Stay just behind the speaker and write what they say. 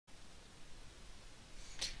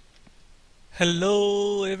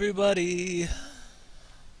Hello, everybody.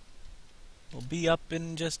 We'll be up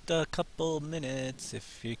in just a couple minutes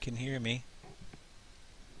if you can hear me.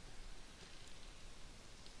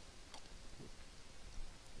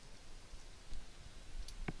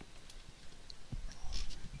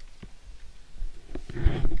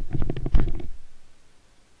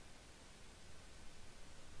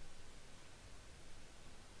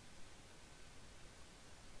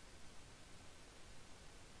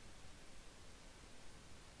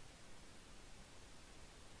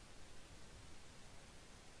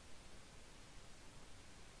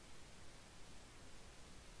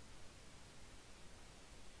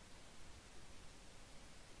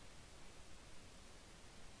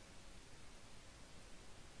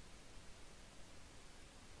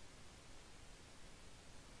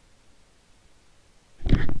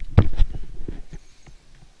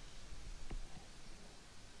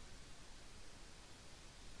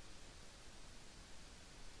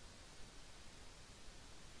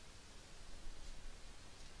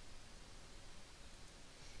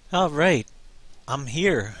 All right, I'm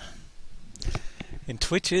here. And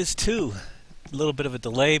Twitch is too. A little bit of a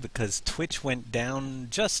delay because Twitch went down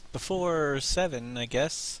just before 7, I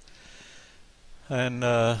guess. And,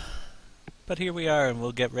 but here we are, and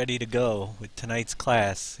we'll get ready to go with tonight's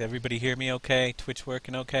class. Everybody hear me okay? Twitch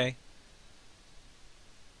working okay?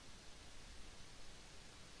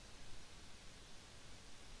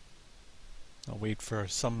 I'll wait for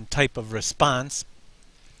some type of response.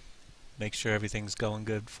 Make sure everything's going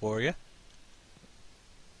good for you.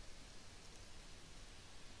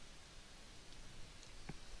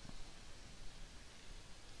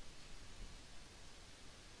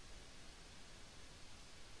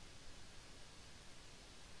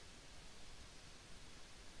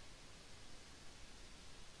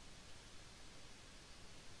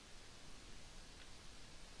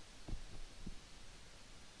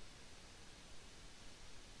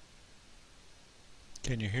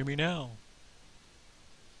 Can you hear me now?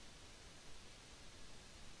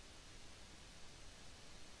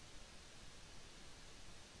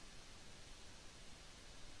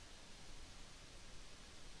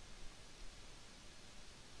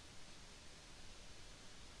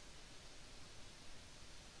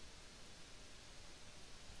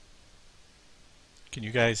 Can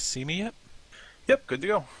you guys see me yet? Yep, good to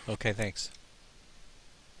go. Okay, thanks.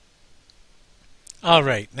 All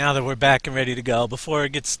right, now that we're back and ready to go, before I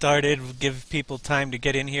get started, we'll give people time to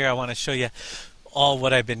get in here. I want to show you all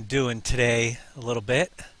what I've been doing today a little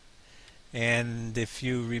bit. And if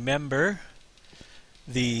you remember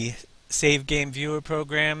the Save Game Viewer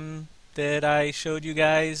program that I showed you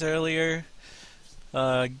guys earlier,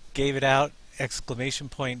 gave it out, exclamation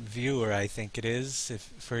point viewer, I think it is,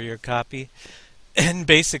 for your copy. And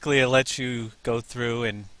basically it lets you go through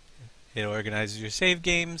and it organizes your save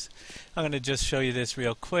games. I'm going to just show you this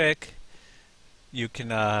real quick. You can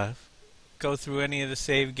go through any of the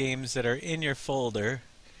save games that are in your folder,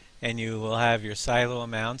 and you will have your silo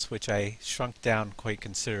amounts, which I shrunk down quite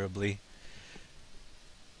considerably.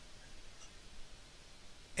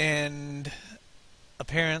 And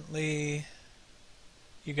apparently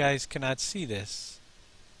you guys cannot see this.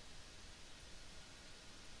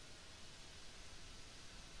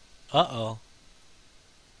 Uh-oh.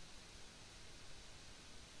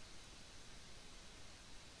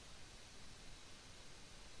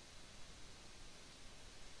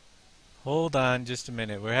 Hold on just a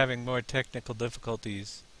minute. We're having more technical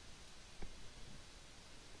difficulties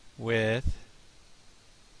with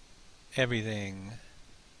everything.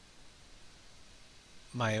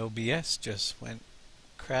 My OBS just went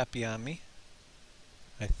crappy on me.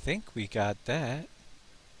 I think we got that.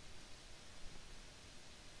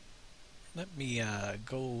 Let me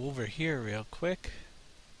go over here real quick.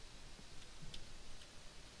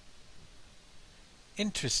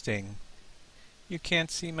 Interesting. You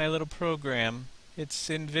can't see my little program. It's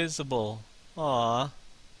invisible. Aw.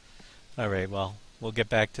 Alright, well, we'll get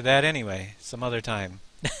back to that anyway, some other time.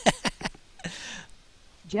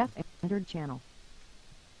 Jeff entered channel.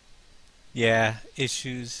 Yeah,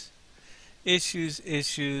 issues.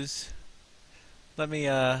 Issues. Let me,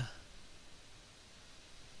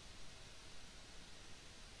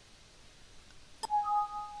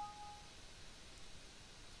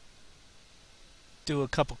 do a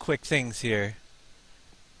couple quick things here.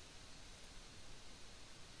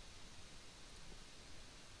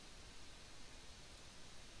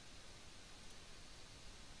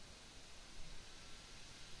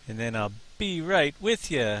 And then I'll be right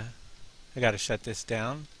with you. I gotta shut this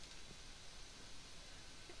down.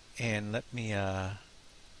 And let me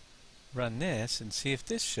run this and see if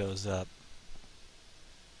this shows up.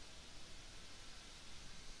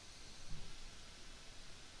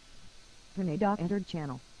 Tornado entered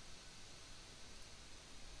channel.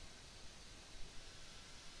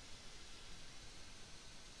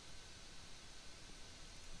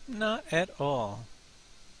 Not at all.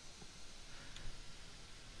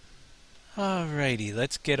 Alrighty,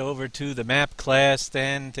 let's get over to the map class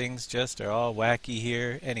then. Things just are all wacky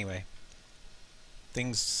here. Anyway,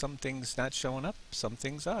 some things not showing up, some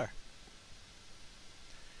things are.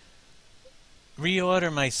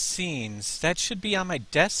 Reorder my scenes. That should be on my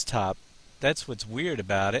desktop. That's what's weird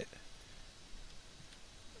about it.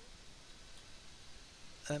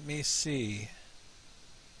 Let me see.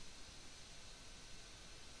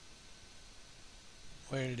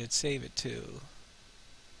 Where did it save it to?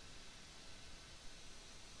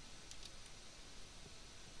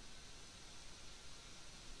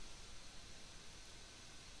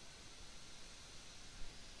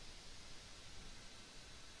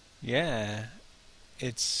 Yeah,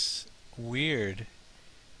 it's weird.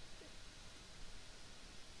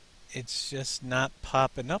 It's just not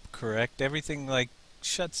popping up correct. Everything like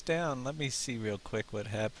shuts down. Let me see real quick what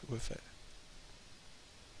happened with it.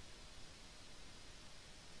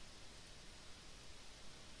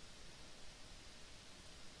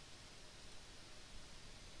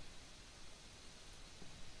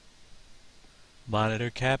 Monitor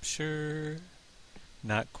capture,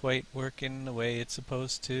 not quite working the way it's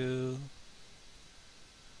supposed to.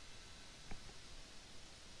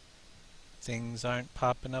 Things aren't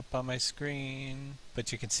popping up on my screen,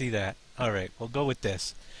 but you can see that. Alright, we'll go with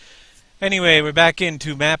this. Anyway, we're back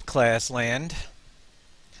into map class land.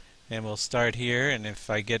 And we'll start here, and if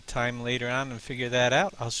I get time later on and figure that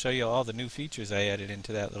out, I'll show you all the new features I added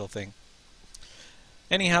into that little thing.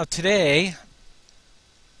 Anyhow, today,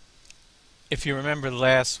 if you remember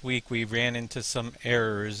last week, we ran into some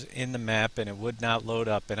errors in the map and it would not load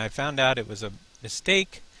up. And I found out it was a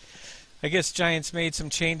mistake. I guess Giants made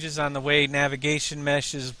some changes on the way navigation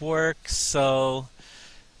meshes work, so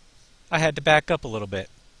I had to back up a little bit.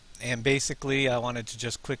 And basically, I wanted to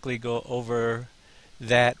just quickly go over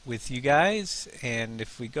that with you guys. And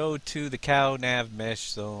if we go to the cow nav mesh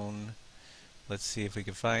zone, let's see if we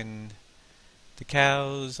can find the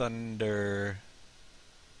cows under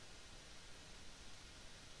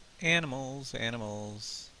animals.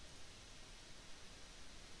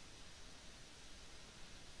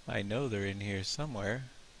 I know they're in here somewhere.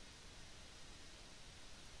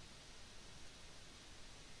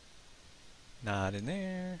 Not in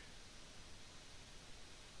there.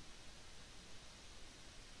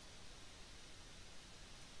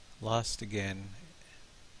 Lost again.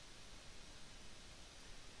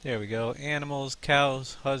 There we go. Animals,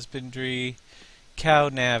 cows, husbandry, cow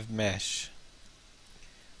nav mesh.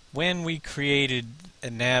 When we created a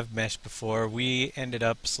nav mesh before, we ended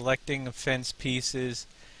up selecting the fence pieces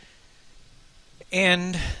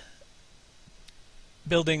and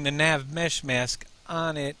building the nav mesh mask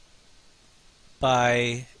on it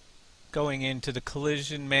by going into the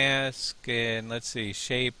collision mask and let's see,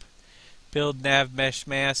 shape, build nav mesh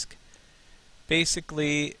mask.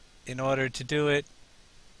 Basically, in order to do it,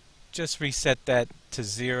 just reset that to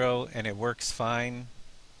 0 and it works fine.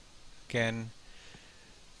 Again,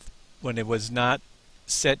 when it was not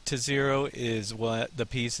set to 0 is what the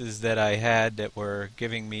pieces that I had that were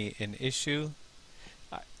giving me an issue.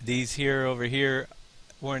 These here over here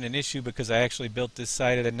weren't an issue because I actually built this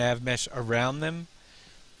side of the nav mesh around them.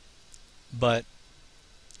 But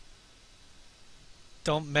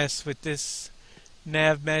don't mess with this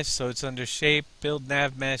nav mesh, so it's under shape, build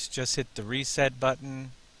nav mesh, just hit the reset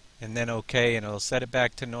button and then OK, and it'll set it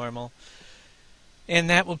back to normal. And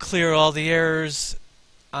that will clear all the errors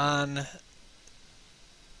on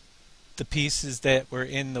the pieces that were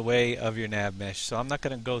in the way of your nav mesh. So I'm not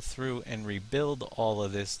going to go through and rebuild all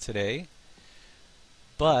of this today,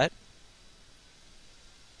 but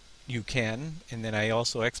you can. And then I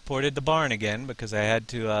also exported the barn again because I had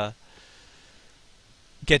to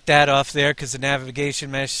get that off there because the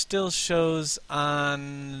navigation mesh still shows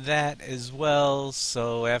on that as well.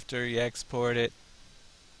 So after you export it,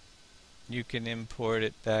 you can import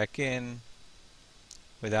it back in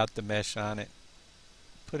without the mesh on it.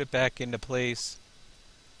 Put it back into place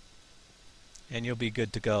and you'll be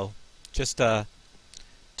good to go. Just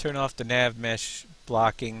turn off the nav mesh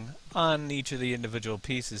blocking on each of the individual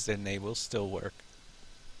pieces, then they will still work.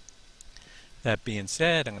 That being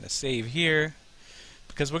said, I'm going to save here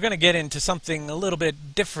because we're going to get into something a little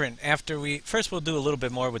bit different after first we'll do a little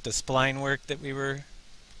bit more with the spline work that we were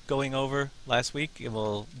going over last week, and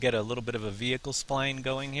we'll get a little bit of a vehicle spline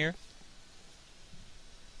going here.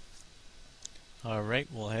 Alright,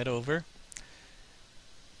 we'll head over.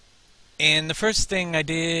 And the first thing I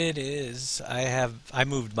did is I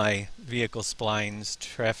moved my vehicle splines,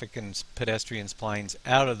 traffic and pedestrian splines,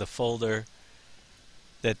 out of the folder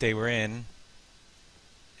that they were in,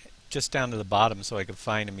 just down to the bottom so I could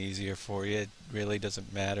find them easier for you. It really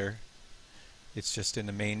doesn't matter. It's just in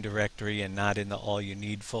the main directory and not in the all you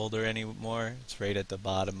need folder anymore. It's right at the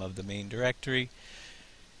bottom of the main directory.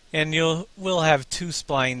 And we'll have two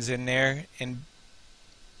splines in there, and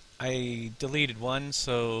I deleted one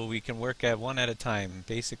so we can work at one at a time.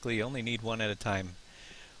 Basically, you only need one at a time.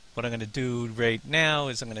 What I'm going to do right now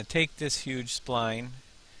is I'm going to take this huge spline,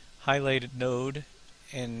 highlighted node,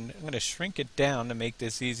 and I'm going to shrink it down to make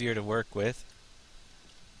this easier to work with.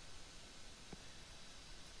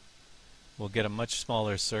 We'll get a much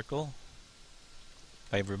smaller circle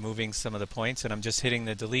by removing some of the points, and I'm just hitting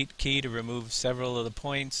the delete key to remove several of the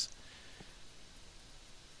points.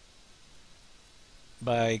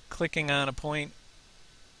 By clicking on a point,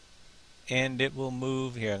 and it will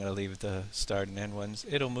move. Here, I'm going to leave the start and end ones.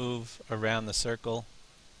 It'll move around the circle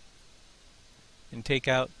and take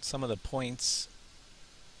out some of the points,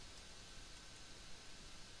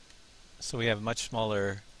 so we have a much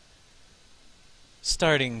smaller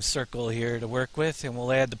starting circle here to work with, and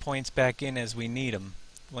we'll add the points back in as we need them.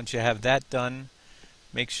 Once you have that done,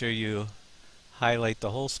 make sure you highlight the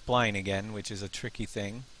whole spline again, which is a tricky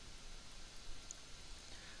thing.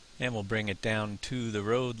 And we'll bring it down to the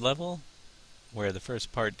road level, where the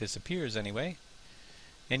first part disappears anyway.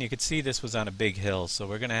 And you can see this was on a big hill, so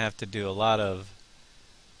we're going to have to do a lot of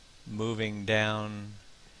moving down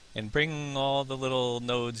and bring all the little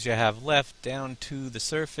nodes you have left down to the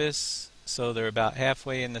surface, so they're about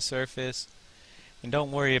halfway in the surface. And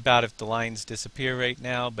don't worry about if the lines disappear right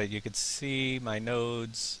now, but you can see my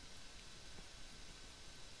nodes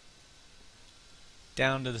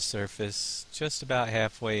down to the surface, just about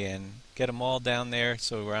halfway in. Get them all down there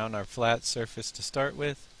so we're on our flat surface to start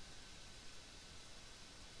with.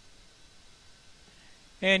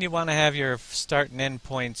 And you want to have your start and end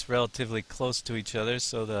points relatively close to each other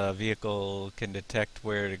so the vehicle can detect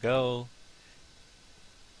where to go.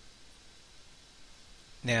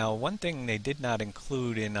 Now, one thing they did not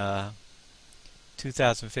include in a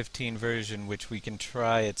 2015 version, which we can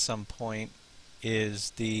try at some point,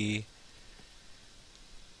 is the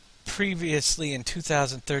previously in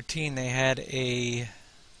 2013 they had a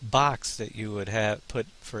box that you would have put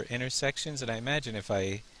for intersections, and I imagine if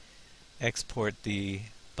I export the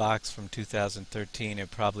box from 2013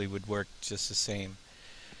 it probably would work just the same.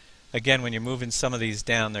 Again, when you're moving some of these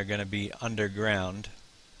down, they're going to be underground,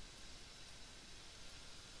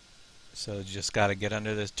 so you just got to get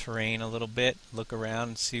under the terrain a little bit, look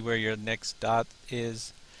around, see where your next dot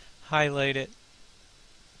is, highlight it,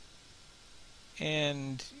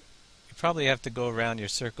 and you probably have to go around your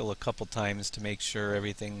circle a couple times to make sure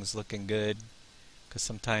everything's looking good, because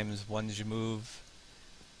sometimes ones you move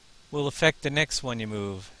will affect the next one you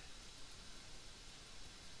move.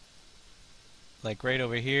 Like right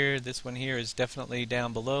over here, this one here is definitely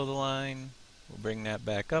down below the line. We'll bring that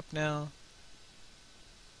back up now.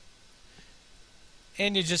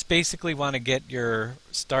 And you just basically want to get your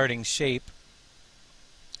starting shape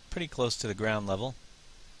pretty close to the ground level.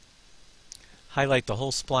 Highlight the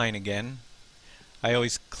whole spline again. I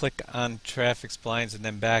always click on traffic splines and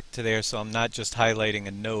then back to there, so I'm not just highlighting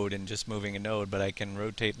a node and just moving a node, but I can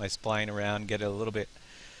rotate my spline around, get it a little bit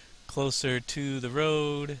closer to the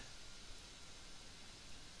road,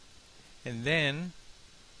 and then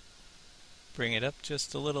bring it up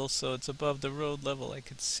just a little so it's above the road level. I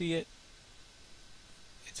could see it.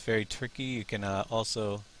 It's very tricky. You can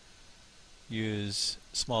also use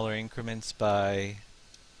smaller increments by...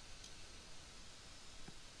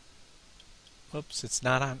 Whoops, it's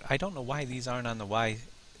not on... I don't know why these aren't on the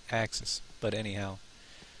y-axis, but anyhow.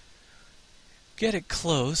 Get it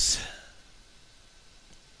close.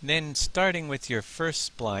 Then starting with your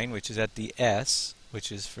first spline, which is at the S,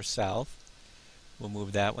 which is for south, we'll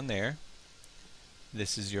move that one there.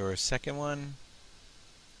 This is your second one.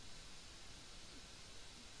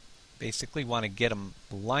 Basically want to get them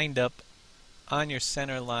lined up on your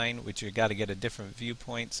center line, which you've got to get a different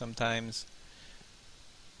viewpoint sometimes.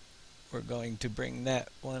 We're going to bring that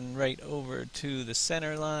one right over to the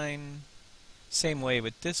center line. Same way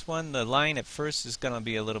with this one. The line at first is going to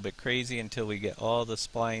be a little bit crazy until we get all the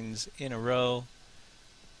splines in a row.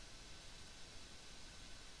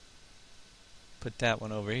 Put that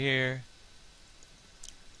one over here.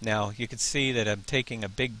 Now you can see that I'm taking a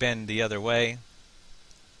big bend the other way.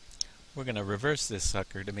 We're going to reverse this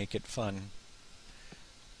sucker to make it fun.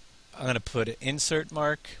 I'm going to put an insert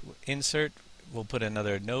mark. Insert. We'll put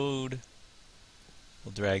another node.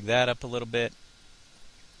 We'll drag that up a little bit.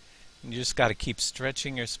 You just got to keep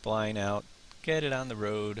stretching your spline out, get it on the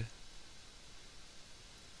road.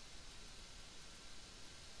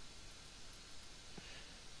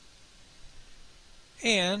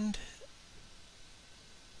 And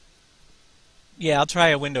yeah, I'll try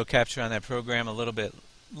a window capture on that program a little bit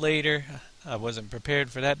later. I wasn't prepared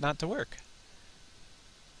for that not to work.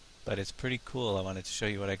 But it's pretty cool. I wanted to show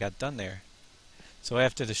you what I got done there. So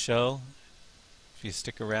after the show, if you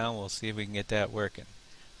stick around, we'll see if we can get that working.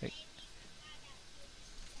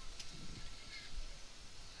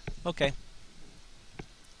 Okay.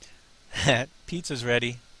 Pizza's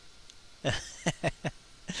ready.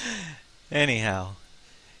 Anyhow,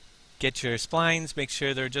 get your splines, make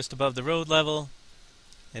sure they're just above the road level.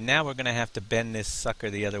 And now we're going to have to bend this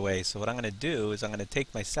sucker the other way. So what I'm going to do is I'm going to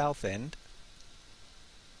take my south end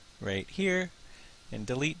right here and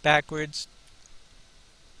delete backwards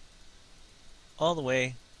all the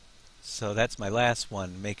way. So that's my last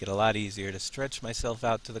one. Make it a lot easier to stretch myself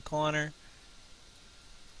out to the corner.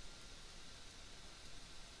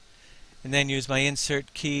 And then use my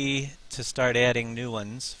insert key to start adding new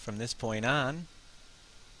ones from this point on.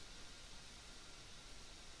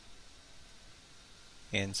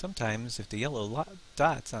 And sometimes if the yellow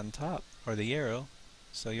dot's on top, or the arrow,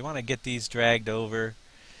 so you want to get these dragged over.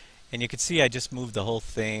 And you can see I just moved the whole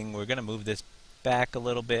thing. We're going to move this back a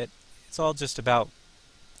little bit. It's all just about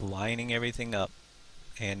lining everything up.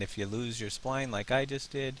 And if you lose your spline like I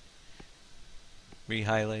just did,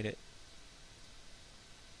 re-highlight it.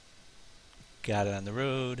 Got it on the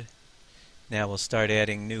road. Now we'll start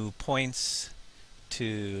adding new points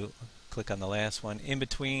to click on the last one in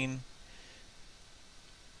between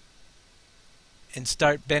and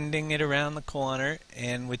start bending it around the corner.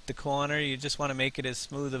 And with the corner you just want to make it as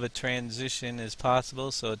smooth of a transition as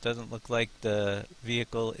possible so it doesn't look like the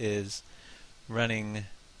vehicle is running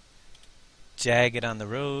jagged on the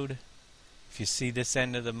road. If you see this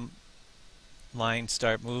end of the line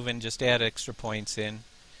start moving, just add extra points in.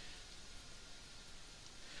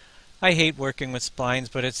 I hate working with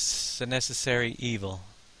splines, but it's a necessary evil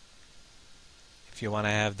if you want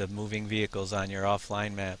to have the moving vehicles on your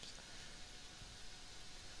offline maps.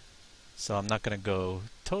 So I'm not going to go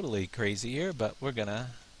totally crazy here, but we're going to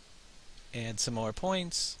add some more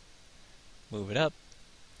points, move it up,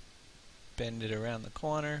 bend it around the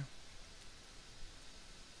corner.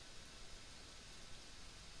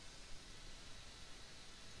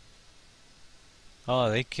 Oh,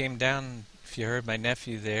 they came down. If you heard my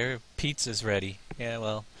nephew there, pizza's ready. Yeah,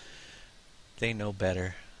 well, they know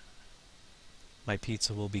better. My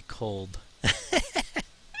pizza will be cold.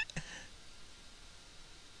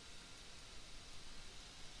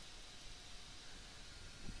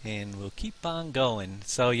 And we'll keep on going.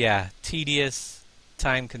 So yeah, tedious,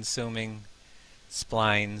 time-consuming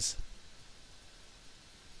splines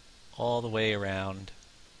all the way around.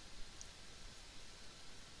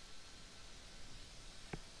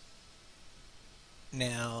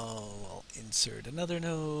 Now I'll insert another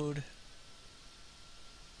node.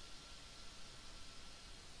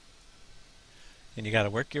 And you got to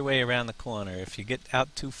work your way around the corner. If you get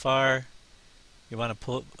out too far, you want to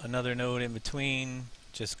put another node in between.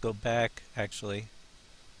 Just go back, actually.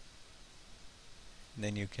 And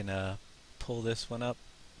then you can pull this one up.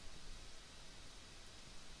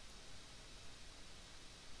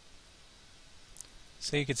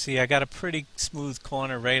 So you can see I got a pretty smooth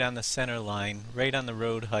corner right on the center line, right on the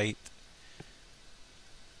road height.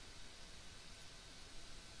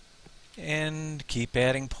 And keep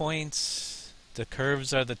adding points. The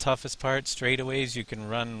curves are the toughest part. Straightaways you can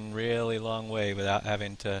run really long way without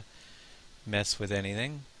having to mess with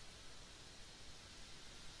anything.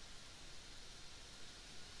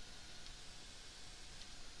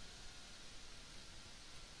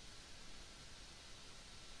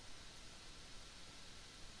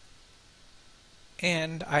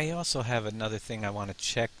 And I also have another thing I want to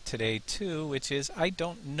check today too, which is I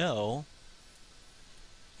don't know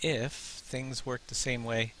if things work the same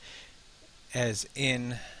way as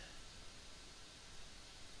in...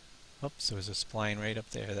 Oops, there was a spline right up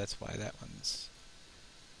there. That's why that one's...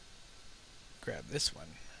 Grab this one.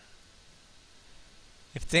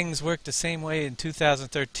 If things work the same way in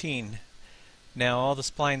 2013... Now all the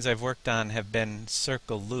splines I've worked on have been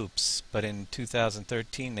circle loops, but in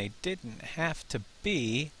 2013 they didn't have to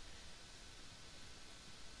be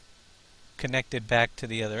connected back to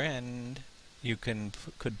the other end. You could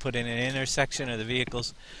put in an intersection, or the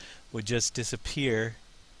vehicles would just disappear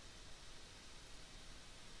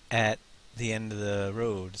at the end of the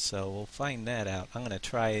road. So we'll find that out. I'm going to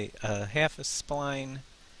try half a spline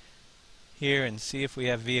here and see if we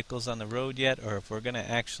have vehicles on the road yet, or if we're going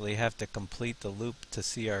to actually have to complete the loop to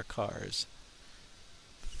see our cars.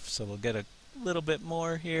 So we'll get a little bit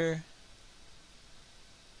more here,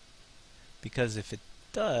 because if it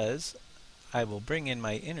does, I will bring in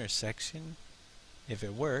my intersection, if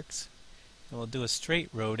it works, and we'll do a straight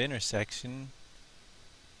road intersection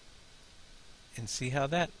and see how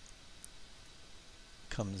that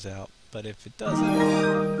comes out. But if it doesn't,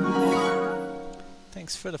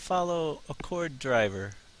 thanks for the follow, Accord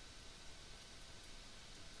Driver.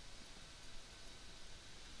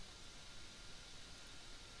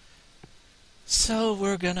 So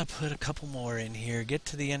we're gonna put a couple more in here, get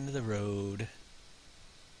to the end of the road.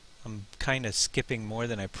 I'm kind of skipping more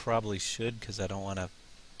than I probably should because I don't want to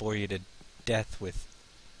bore you to death with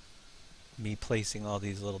me placing all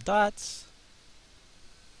these little dots.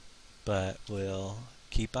 But we'll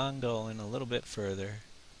keep on going a little bit further.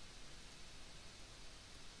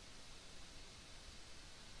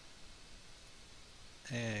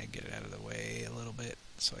 And get it out of the way a little bit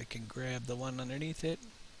so I can grab the one underneath it.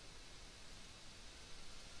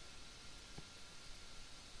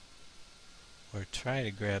 Or try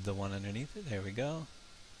to grab the one underneath it. There we go.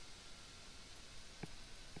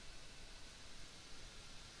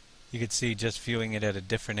 You can see just viewing it at a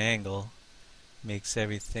different angle makes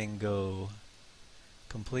everything go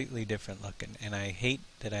completely different looking. And I hate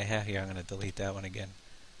that I have here. I'm going to delete that one again.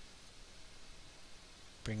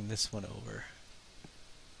 Bring this one over.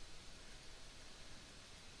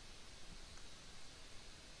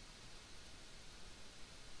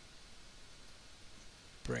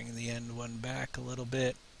 Bring the end one back a little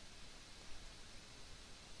bit.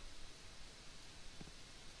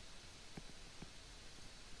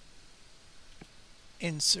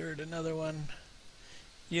 Insert another one.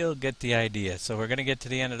 You'll get the idea. So we're going to get to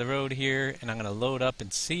the end of the road here, and I'm going to load up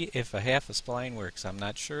and see if a half a spline works. I'm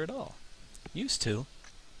not sure at all. Used to.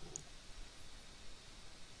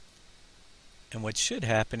 And what should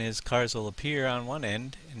happen is cars will appear on one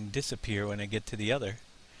end and disappear when I get to the other.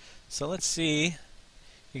 So let's see.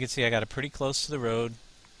 You can see I got it pretty close to the road.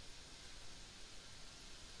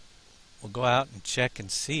 We'll go out and check and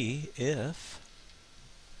see if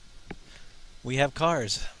we have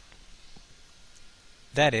cars.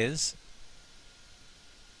 That is,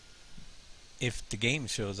 if the game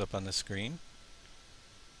shows up on the screen.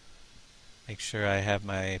 Make sure I have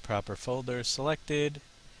my proper folder selected.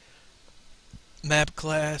 Map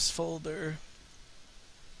class folder.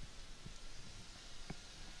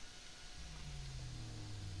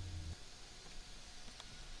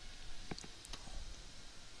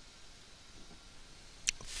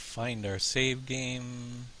 Find our save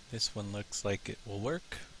game. This one looks like it will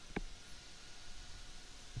work.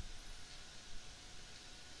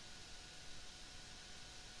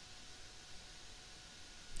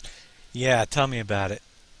 Yeah, tell me about it.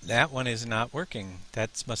 That one is not working.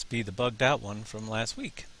 That must be the bugged out one from last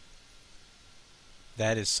week.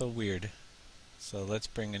 That is so weird. So let's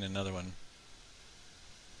bring in another one.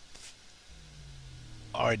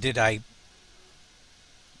 Or did I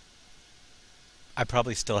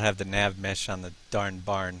probably still have the nav mesh on the darn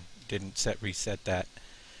barn. Didn't reset that.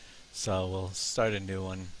 So we'll start a new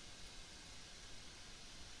one.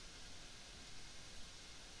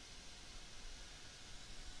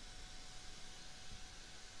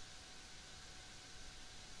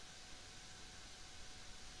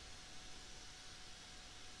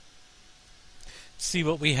 See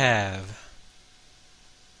what we have.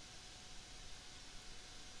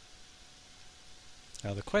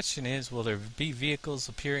 Now the question is, will there be vehicles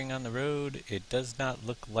appearing on the road? It does not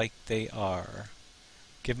look like they are.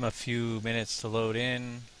 Give them a few minutes to load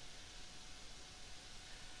in.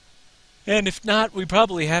 And if not, we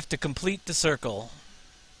probably have to complete the circle.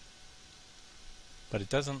 But it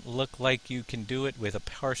doesn't look like you can do it with a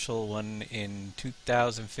partial one in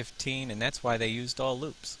 2015, and that's why they used all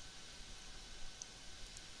loops.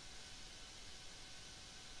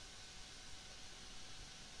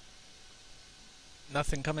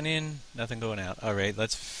 Nothing coming in, nothing going out. Alright,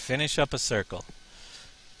 let's finish up a circle.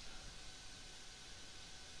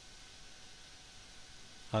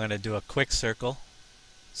 I'm going to do a quick circle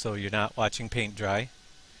so you're not watching paint dry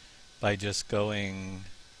by just going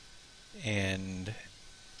and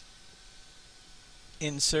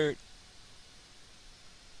insert.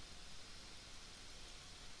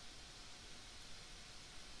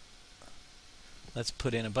 Let's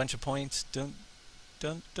put in a bunch of points. Dun,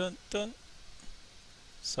 dun, dun, dun.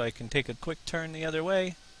 So I can take a quick turn the other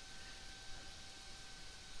way.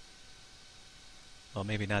 Well,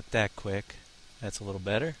 maybe not that quick. That's a little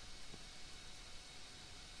better.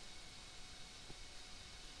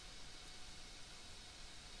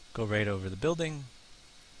 Go right over the building.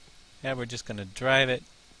 And we're just going to drive it.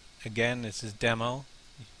 Again, this is demo.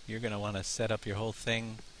 You're going to want to set up your whole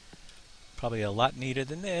thing probably a lot neater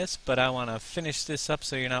than this, but I want to finish this up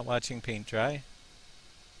so you're not watching paint dry.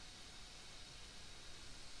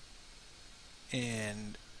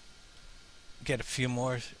 And get a few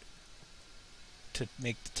more to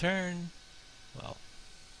make the turn. Well,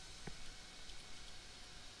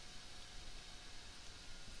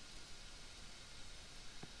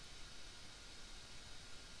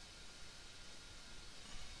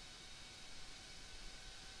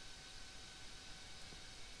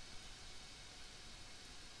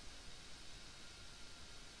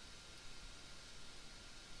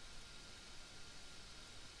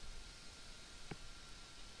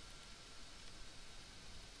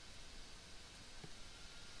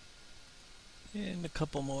 and a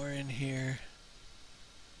couple more in here.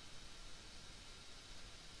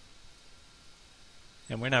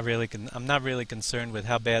 And I'm not really concerned with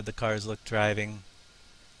how bad the cars look driving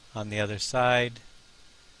on the other side,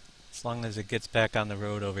 as long as it gets back on the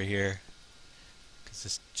road over here, because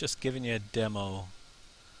it's just giving you a demo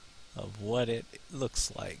of what it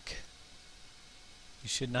looks like. You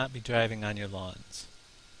should not be driving on your lawns.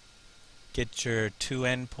 Get your two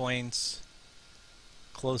endpoints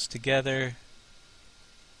close together.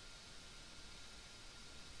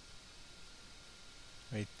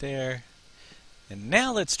 Right there. And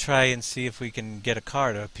now let's try and see if we can get a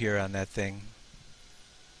car to appear on that thing.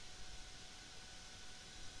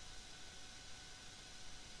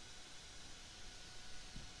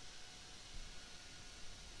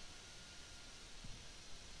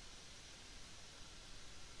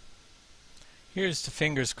 Here's to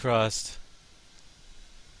fingers crossed.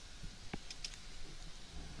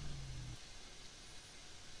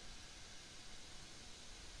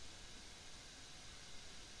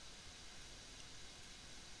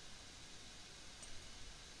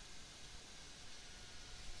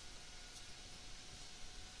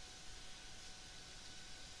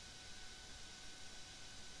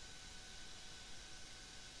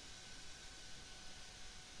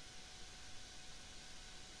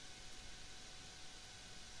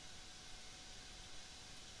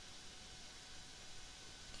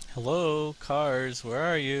 Hello, cars, where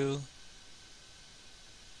are you?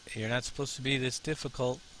 You're not supposed to be this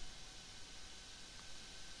difficult.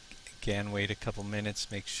 Again, wait a couple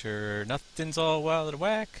minutes, make sure nothing's all out of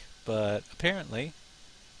whack, but apparently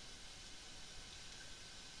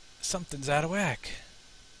something's out of whack.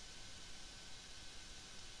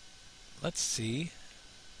 Let's see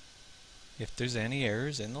if there's any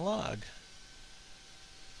errors in the log.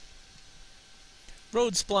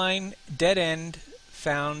 Road spline, dead end,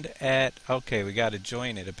 found at, okay, we got to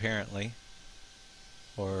join it apparently,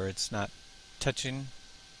 or it's not touching.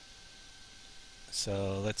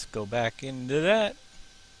 So let's go back into that.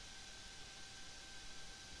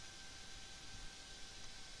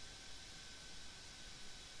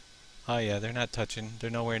 Oh yeah, they're not touching. They're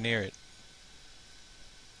nowhere near it.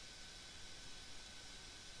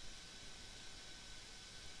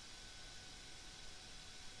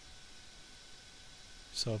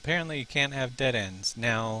 So apparently you can't have dead ends.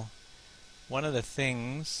 Now, one of the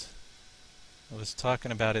things I was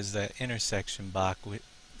talking about is the intersection box,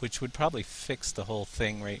 which would probably fix the whole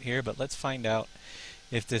thing right here, but let's find out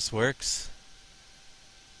if this works.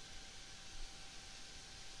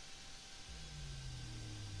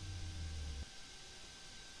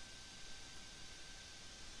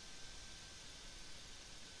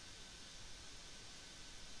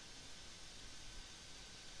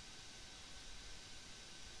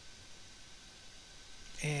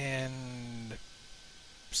 And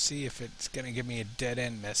see if it's going to give me a dead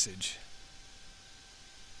end message.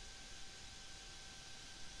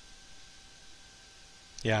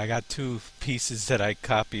 Yeah, I got two pieces that I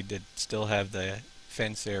copied that still have the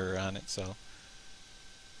fence error on it, so.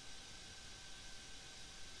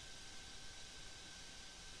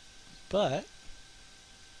 But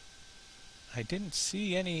I didn't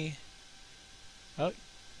see any. Oh,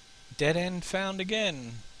 dead end found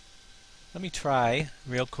again. Let me try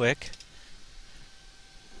real quick.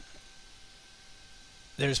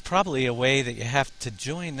 There's probably a way that you have to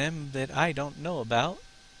join them that I don't know about,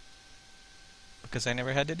 because I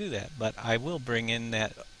never had to do that. But I will bring in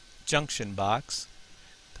that junction box,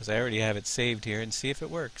 because I already have it saved here, and see if it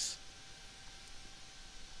works.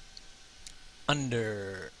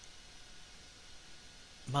 Under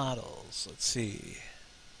models, let's see.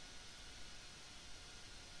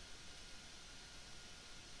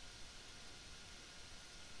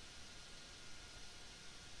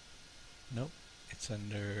 Nope, it's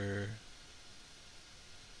under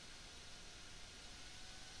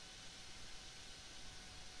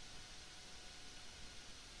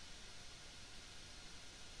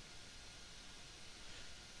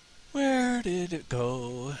Where did it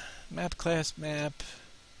go? Map class map.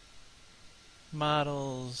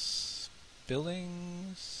 Models.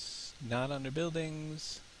 Buildings. Not under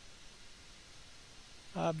buildings.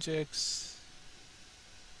 Objects.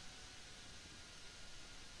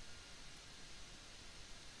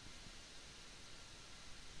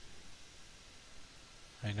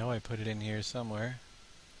 I know I put it in here somewhere.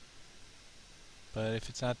 But if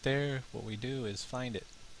it's not there, what we do is find it.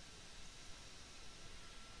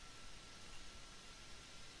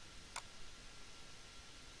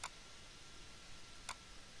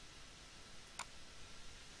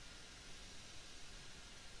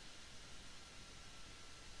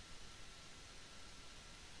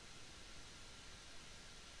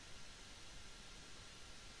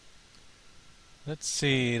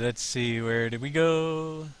 Let's see, where did we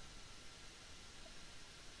go?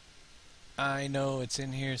 I know it's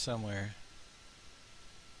in here somewhere.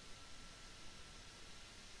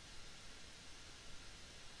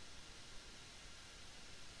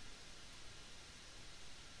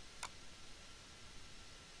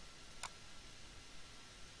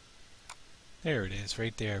 There it is,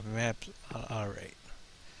 right there. Map. Alright.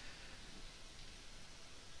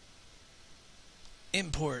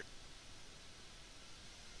 Import.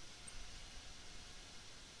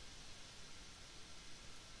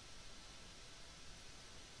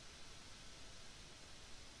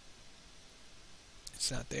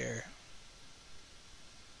 It's not there.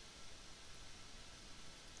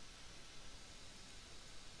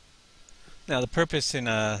 Now the purpose in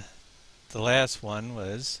the last one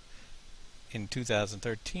was, in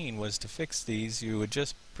 2013, was to fix these. You would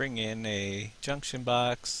just bring in a junction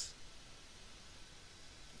box,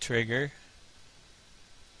 trigger,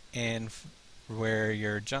 and where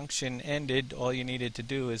your junction ended, all you needed to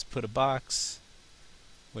do is put a box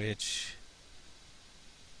which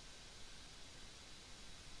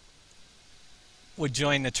would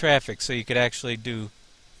join the traffic, so you could actually do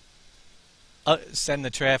send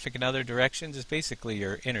the traffic in other directions. It's basically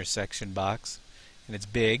your intersection box, and it's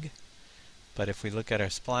big. But if we look at our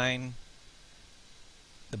spline,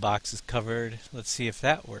 the box is covered. Let's see if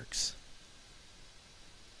that works.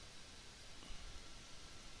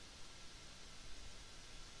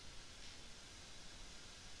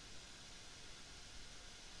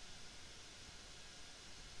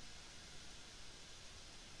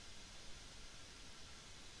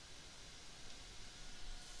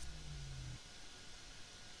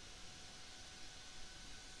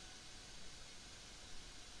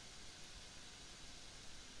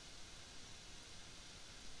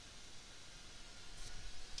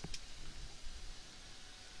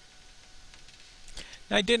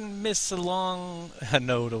 I didn't miss a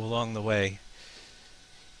node along the way.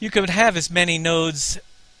 You could have as many nodes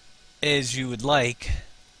as you would like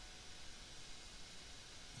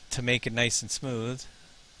to make it nice and smooth.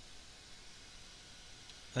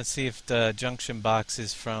 Let's see if the junction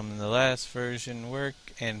boxes from the last version work,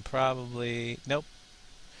 and probably nope.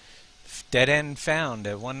 Dead end found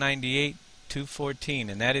at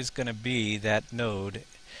 198.214, and that is going to be that node.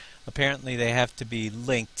 Apparently they have to be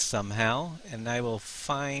linked somehow, and I will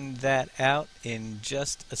find that out in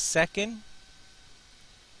just a second,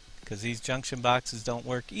 because these junction boxes don't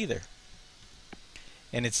work either.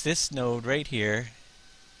 And it's this node right here,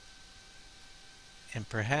 and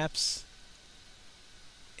perhaps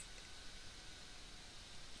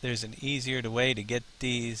there's an easier way to get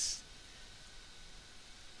these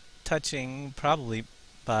touching, probably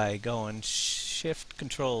by going Shift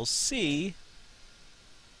Control C.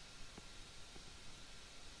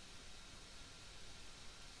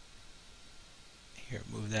 Here,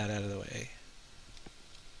 move that out of the way.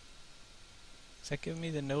 Is that giving me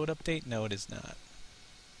the node update? No, it is not.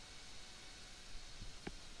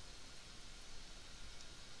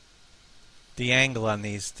 The angle on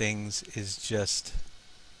these things is just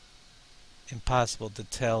impossible to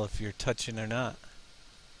tell if you're touching or not.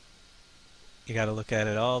 You got to look at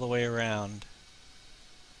it all the way around.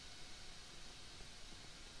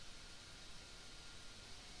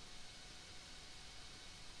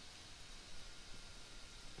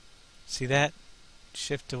 See that?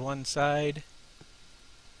 Shift to one side,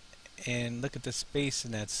 and look at the space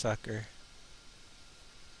in that sucker.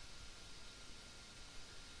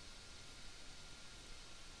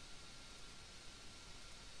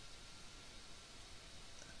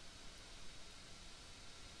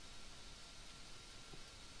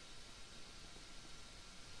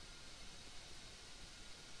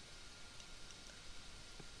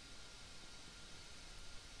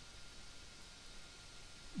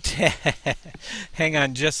 Hang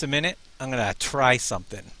on just a minute. I'm going to try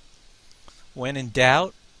something. When in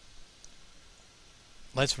doubt,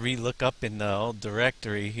 Let's re-look up in the old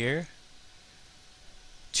directory here.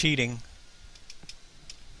 Cheating.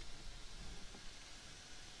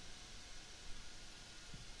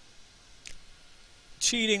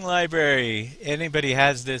 Cheating library. Anybody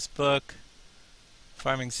has this book?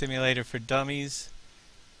 Farming Simulator for Dummies.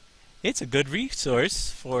 It's a good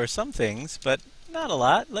resource for some things, but not a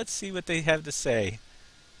lot. Let's see what they have to say.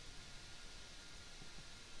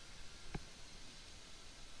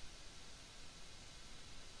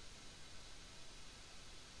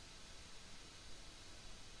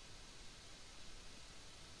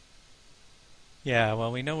 Yeah,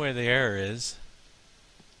 well, we know where the error is.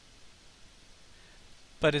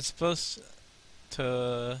 But it's supposed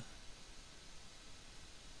to...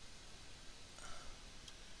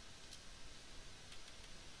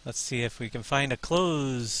 Let's see if we can find a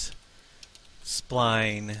close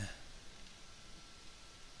spline.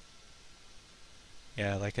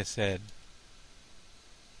 Yeah, like I said.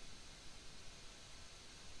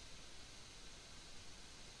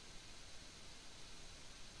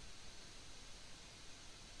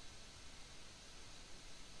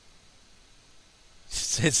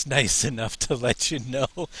 It's nice enough to let you know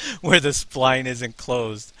where the spline isn't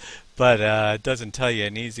closed, but it doesn't tell you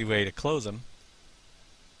an easy way to close them.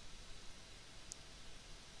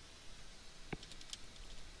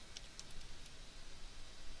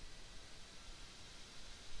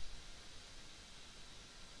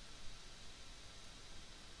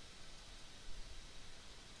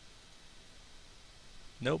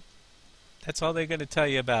 Nope. That's all they're going to tell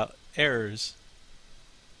you about errors.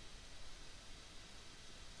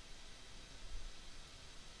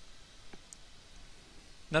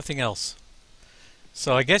 Nothing else.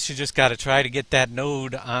 So I guess you just got to try to get that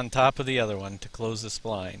node on top of the other one to close the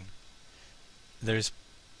spline. There's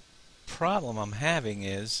problem I'm having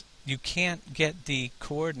is you can't get the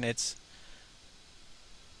coordinates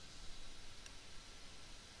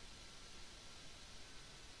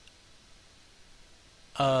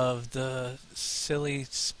of the silly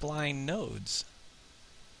spline nodes.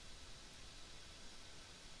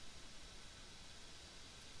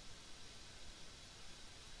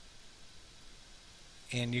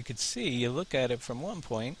 And you could see, you look at it from one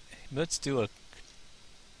point. Let's do a...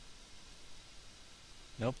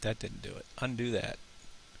 Nope, that didn't do it. Undo that.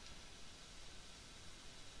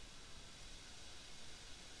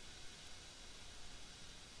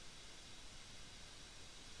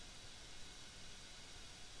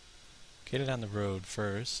 Get it on the road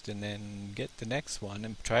first, and then get the next one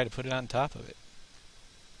and try to put it on top of it.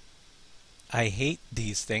 I hate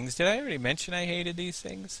these things. Did I already mention I hated these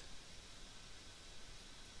things?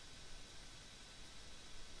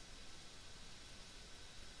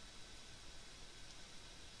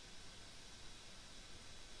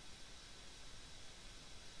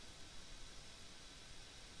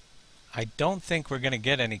 I don't think we're going to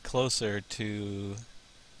get any closer to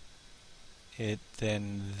it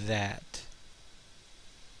than that.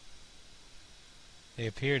 They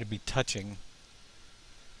appear to be touching.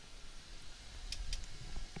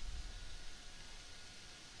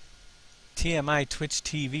 TMI Twitch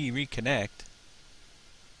TV reconnect.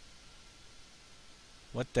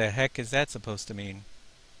 What the heck is that supposed to mean?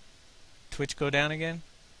 Twitch go down again?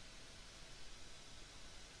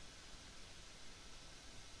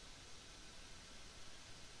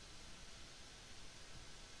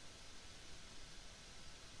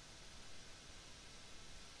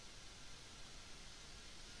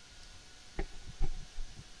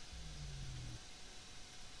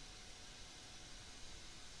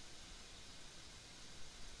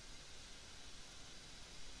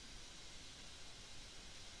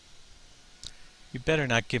 You better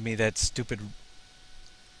not give me that stupid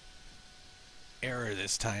error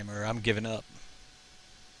this time, or I'm giving up.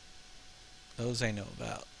 Those I know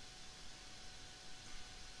about.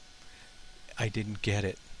 I didn't get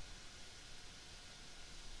it.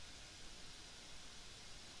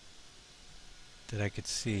 That I could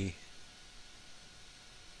see.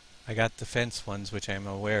 I got the fence ones, which I'm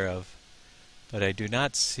aware of, but I do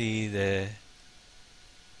not see the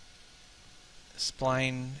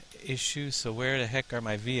spline issue, so where the heck are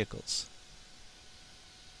my vehicles?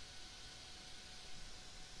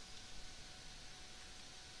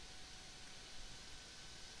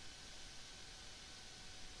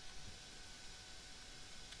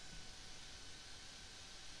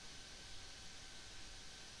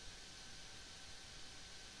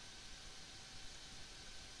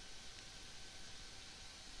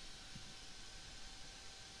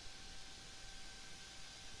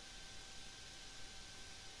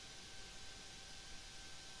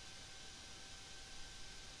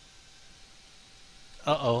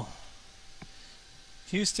 Uh-oh.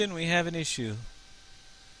 Houston, we have an issue.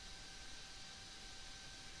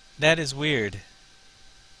 That is weird.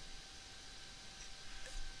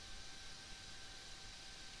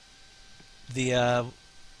 The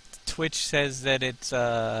Twitch says that it's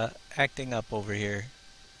acting up over here.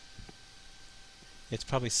 It's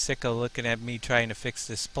probably sick of looking at me trying to fix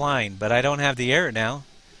this spline, but I don't have the error now.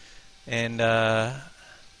 And let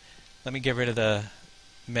me get rid of the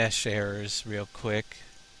mesh errors real quick.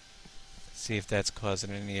 See if that's causing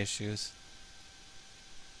any issues.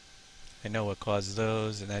 I know what caused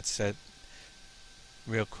those, and that's set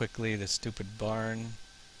real quickly, the stupid barn.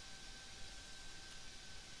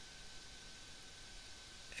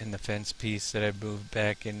 And the fence piece that I moved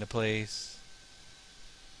back into place.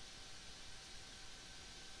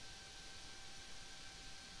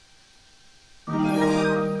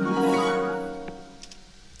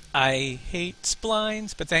 I hate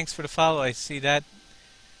splines, but thanks for the follow. I see that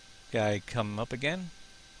guy come up again.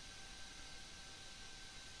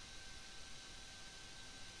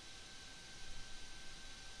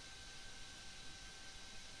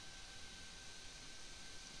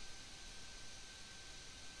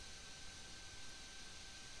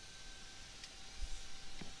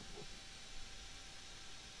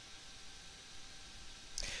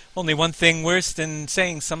 Only one thing worse than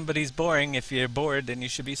saying somebody's boring. If you're bored, then you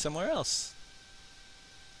should be somewhere else.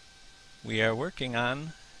 We are working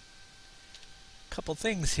on a couple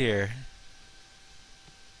things here.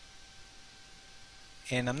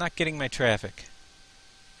 And I'm not getting my traffic.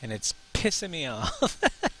 And it's pissing me off.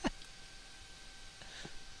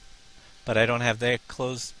 But I don't have that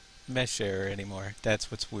closed mesh error anymore.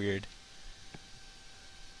 That's what's weird.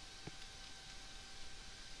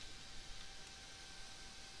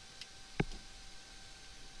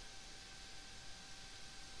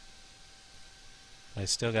 I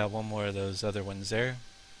still got one more of those other ones there.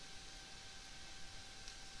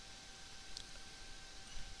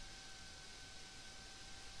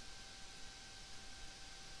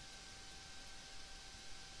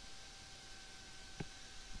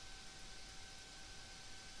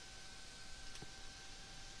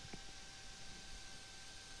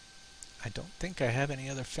 I don't think I have any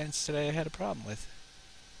other fence that I had a problem with.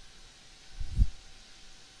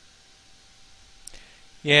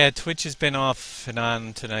 Yeah, Twitch has been off and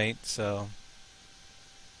on tonight, so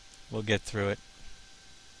we'll get through it.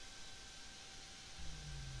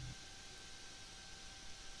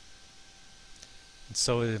 And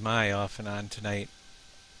so am I off and on tonight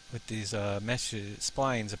with these mesh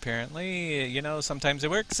splines, apparently. You know, sometimes they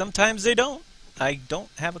work, sometimes they don't. I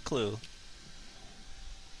don't have a clue.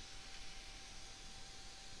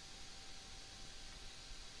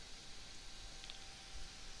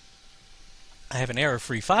 I have an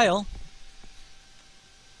error-free file,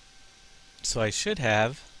 so I should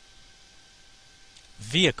have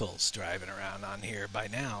vehicles driving around on here by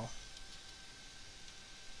now.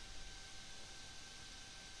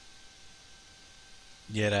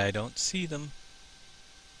 Yet I don't see them.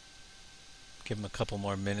 Give them a couple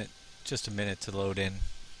more minutes, just a minute to load in.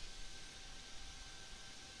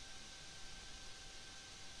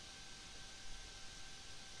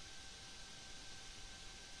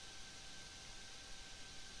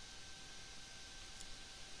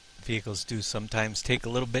 Vehicles do sometimes take a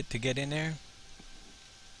little bit to get in there.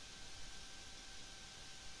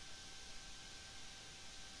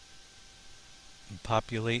 And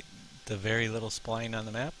populate the very little spline on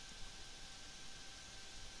the map.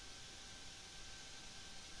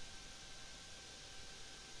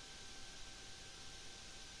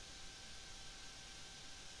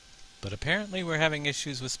 But apparently we're having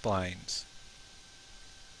issues with splines.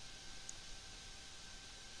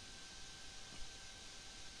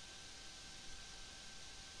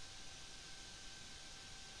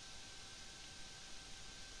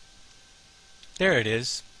 There it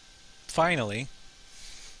is. Finally.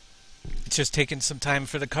 It's just taking some time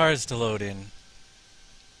for the cars to load in.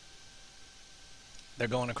 They're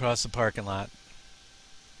going across the parking lot.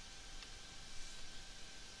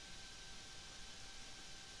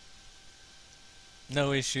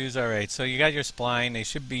 No issues. Alright, so you got your spline. They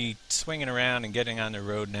should be swinging around and getting on the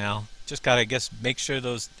road now. Just gotta, I guess, make sure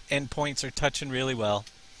those endpoints are touching really well.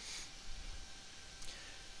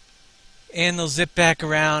 And they'll zip back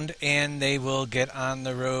around and they will get on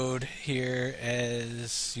the road here,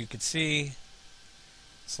 as you can see.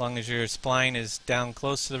 As long as your spline is down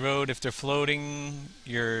close to the road. If they're floating,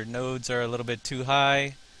 your nodes are a little bit too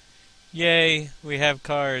high. Yay, we have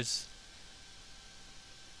cars.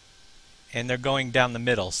 And they're going down the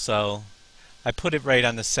middle, so I put it right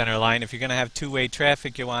on the center line. If you're going to have two-way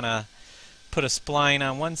traffic, you want to put a spline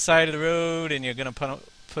on one side of the road and you're going to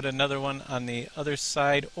put another one on the other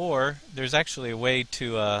side, or there's actually a way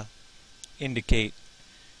to indicate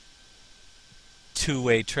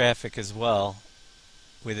two-way traffic as well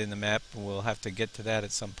within the map. We'll have to get to that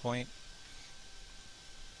at some point.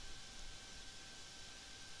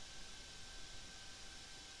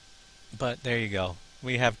 But there you go.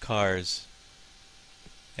 We have cars.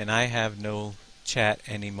 And I have no chat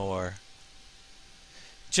anymore.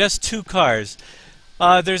 Just 2 cars.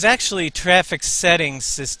 There's actually traffic settings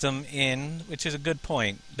system in, which is a good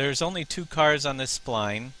point. There's only 2 cars on this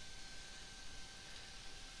spline.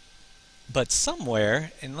 But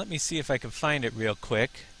somewhere, and let me see if I can find it real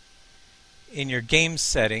quick, in your game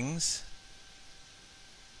settings,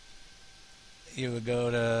 you would go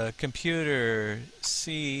to Computer,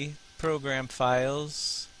 C, Program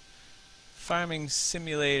Files, Farming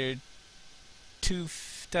Simulator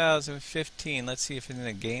 2015. Let's see if it's in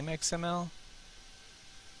the game XML.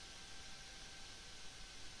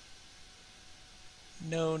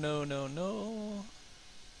 No, no, no, no.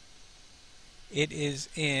 It is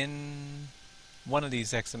in one of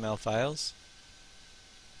these XML files.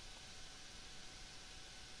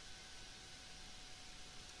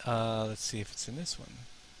 Let's see if it's in this one.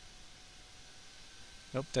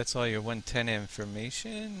 Nope, that's all your 110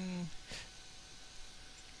 information.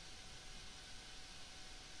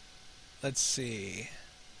 Let's see.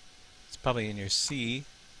 It's probably in your C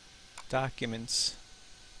documents.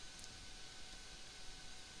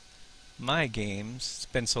 My games. It's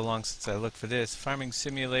been so long since I looked for this. Farming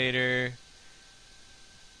Simulator.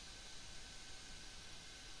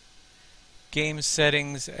 Game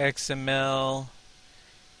settings, XML.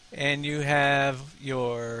 And you have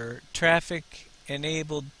your traffic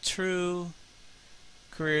enabled true.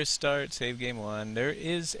 Career start, save game 1. There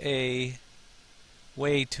is a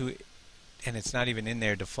way to, and it's not even in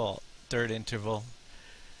their default, third interval.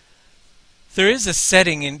 There is a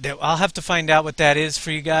setting in, I'll have to find out what that is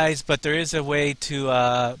for you guys, but there is a way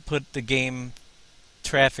to put the game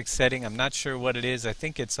traffic setting. I'm not sure what it is. I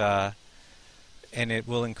think it's, and it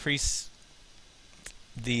will increase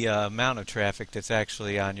the amount of traffic that's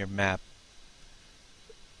actually on your map.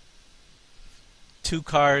 2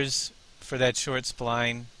 cars for that short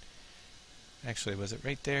spline. Actually, was it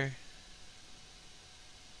right there?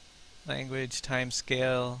 Language, time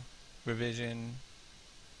scale, revision,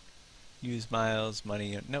 use miles,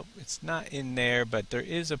 money. Nope, it's not in there, but there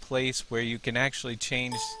is a place where you can actually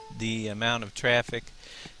change the amount of traffic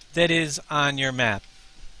that is on your map.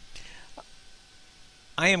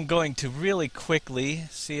 I am going to really quickly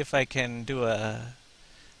see if I can do a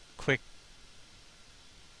quick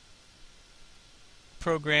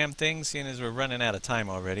program thing, seeing as we're running out of time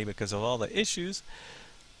already because of all the issues.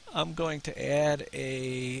 I'm going to add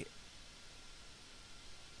a,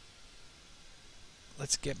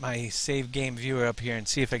 let's get my save game viewer up here and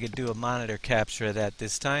see if I could do a monitor capture of that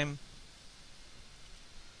this time.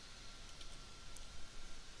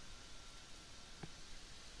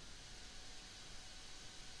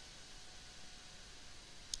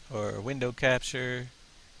 Or window capture.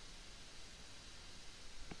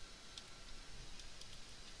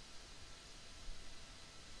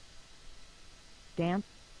 Dan,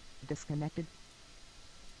 disconnected.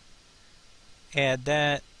 Add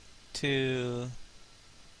that to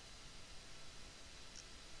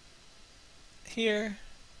here.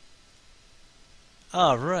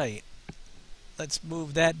 All right. Let's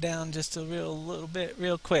move that down just a little bit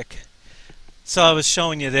real quick. So I was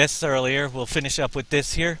showing you this earlier. We'll finish up with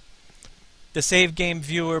this here. The Save Game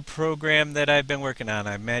Viewer program that I've been working on.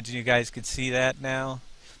 I imagine you guys could see that now.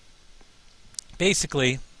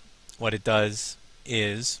 Basically, what it does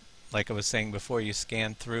is, like I was saying before, you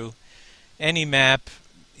scan through any map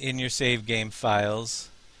in your save game files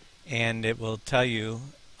and it will tell you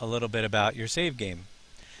a little bit about your save game.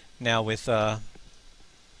 Now with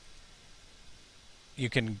you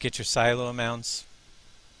can get your silo amounts.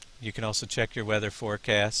 You can also check your weather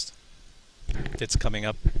forecast that's coming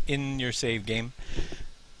up in your save game.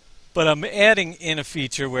 But I'm adding in a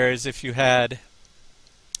feature, whereas if you had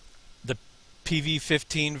the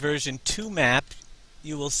PV15 version 2 map,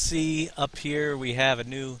 you will see up here we have a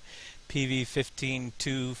new PV15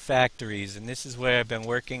 2 factories, and this is where I've been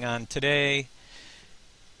working on today.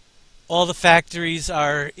 All the factories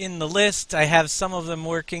are in the list. I have some of them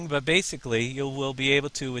working, but basically you will be able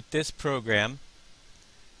to, with this program,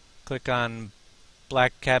 click on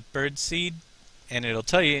Black Cap Birdseed and it'll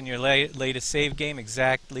tell you in your latest save game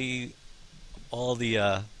exactly all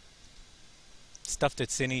the stuff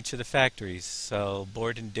that's in each of the factories. So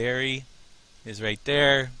Borden Dairy is right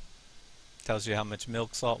there. Tells you how much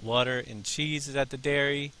milk, salt, water, and cheese is at the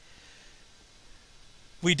dairy.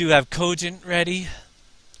 We do have Cogent ready.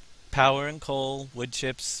 power and coal, wood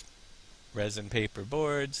chips, resin paper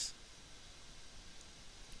boards,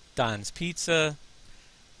 Don's Pizza,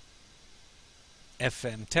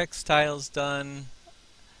 FM Textiles done,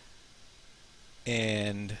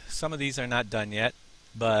 and some of these are not done yet,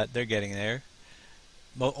 but they're getting there.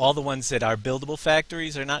 All the ones that are buildable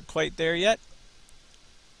factories are not quite there yet,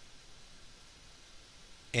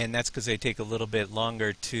 and that's because they take a little bit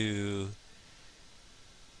longer to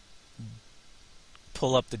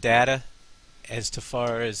pull up the data as to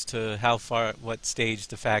far as to how far, what stage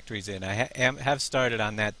the factory's in. I have started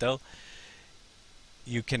on that though.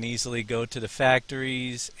 You can easily go to the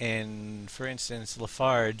factories, and for instance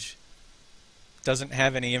Lafarge doesn't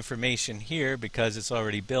have any information here because it's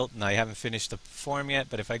already built and I haven't finished the form yet.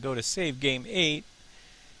 But if I go to Save Game 8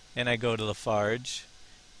 and I go to Lafarge,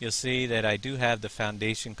 you'll see that I do have the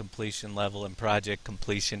foundation completion level and project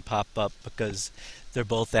completion pop up because they're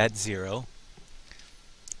both at 0.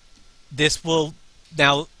 This will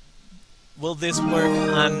now, will this work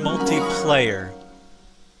on multiplayer?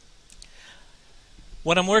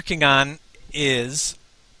 What I'm working on is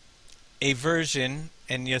a version,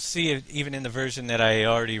 and you'll see it even in the version that I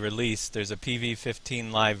already released, there's a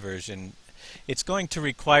PV15 live version. It's going to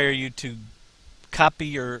require you to copy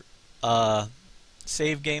your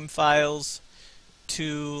save game files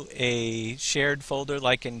to a shared folder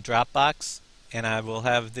like in Dropbox, and I will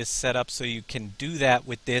have this set up so you can do that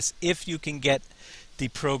with this if you can get the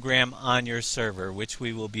program on your server, which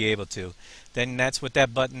we will be able to. Then that's what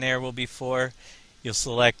that button there will be for. You'll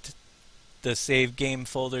select the save game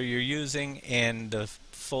folder you're using and the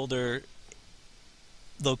folder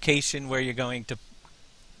location where you're going to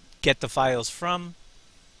get the files from,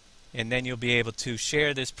 and then you'll be able to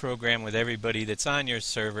share this program with everybody that's on your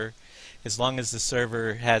server, as long as the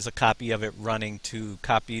server has a copy of it running to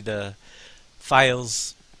copy the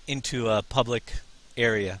files into a public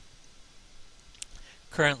area.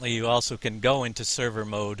 Currently you also can go into server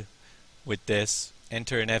mode with this,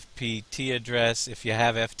 enter an FTP address. If you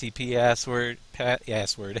have FTP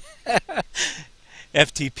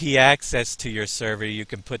FTP access to your server, you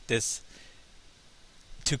can put this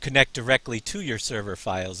to connect directly to your server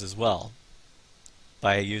files as well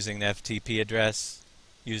by using the FTP address,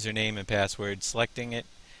 username and password, selecting it,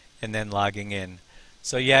 and then logging in.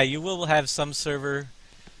 So yeah, you will have some server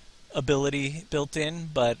ability built in,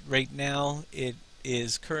 but right now it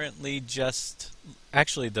is currently just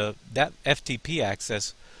actually that FTP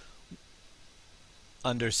access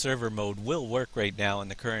under server mode will work right now in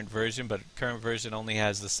the current version, but current version only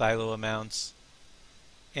has the silo amounts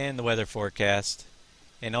and the weather forecast,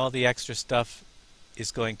 and all the extra stuff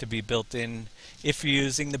is going to be built in if you're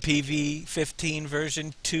using the PV15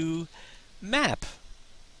 version 2 map.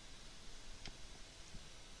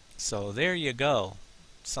 So there you go,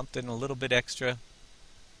 something a little bit extra.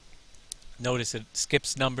 Notice it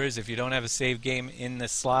skips numbers. If you don't have a save game in the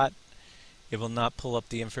slot, it will not pull up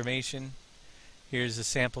the information. Here's the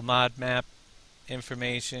sample mod map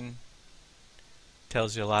information.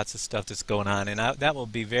 Tells you lots of stuff that's going on, and that will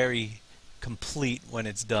be very complete when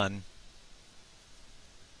it's done.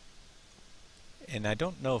 And I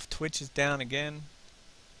don't know if Twitch is down again.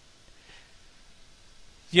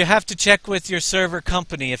 You have to check with your server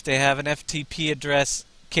company if they have an FTP address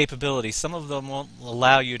capability. Some of them won't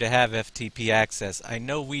allow you to have FTP access. I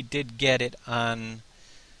know we did get it on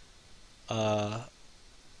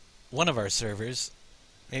one of our servers.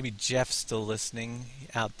 Maybe Jeff's still listening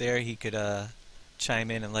out there. He could chime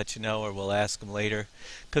in and let you know, or we'll ask him later.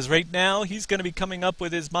 Because right now he's going to be coming up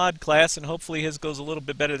with his mod class, and hopefully his goes a little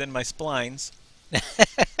bit better than my splines.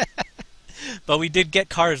 But we did get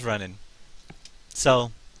cars running.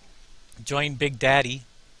 So join Big Daddy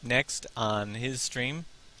next on his stream.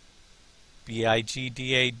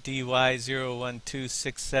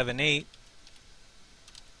 BIGDADY012678.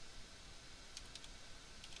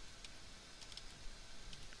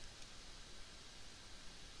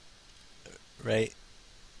 Right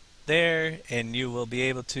there, and you will be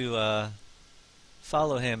able to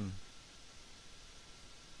follow him.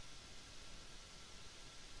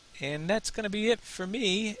 And that's going to be it for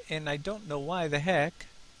me, and I don't know why the heck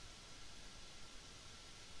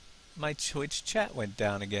my Twitch chat went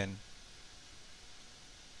down again.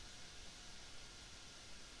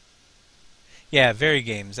 Yeah, Very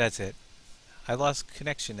Games, that's it. I lost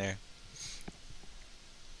connection there.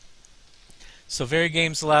 So Very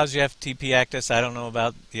Games allows you FTP access. I don't know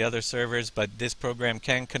about the other servers, but this program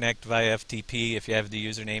can connect via FTP if you have the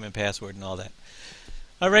username and password and all that.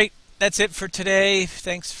 Alright, that's it for today.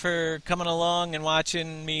 Thanks for coming along and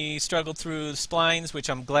watching me struggle through the splines, which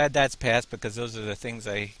I'm glad that's passed because those are the things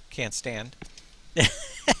I can't stand.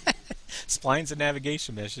 Splines and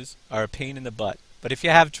navigation meshes are a pain in the butt. But if you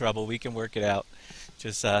have trouble, we can work it out.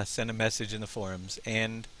 Just send a message in the forums.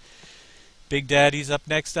 And Big Daddy's up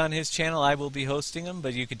next on his channel. I will be hosting him,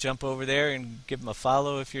 but you could jump over there and give him a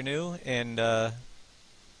follow if you're new. And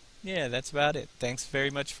yeah, that's about it. Thanks very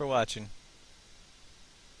much for watching.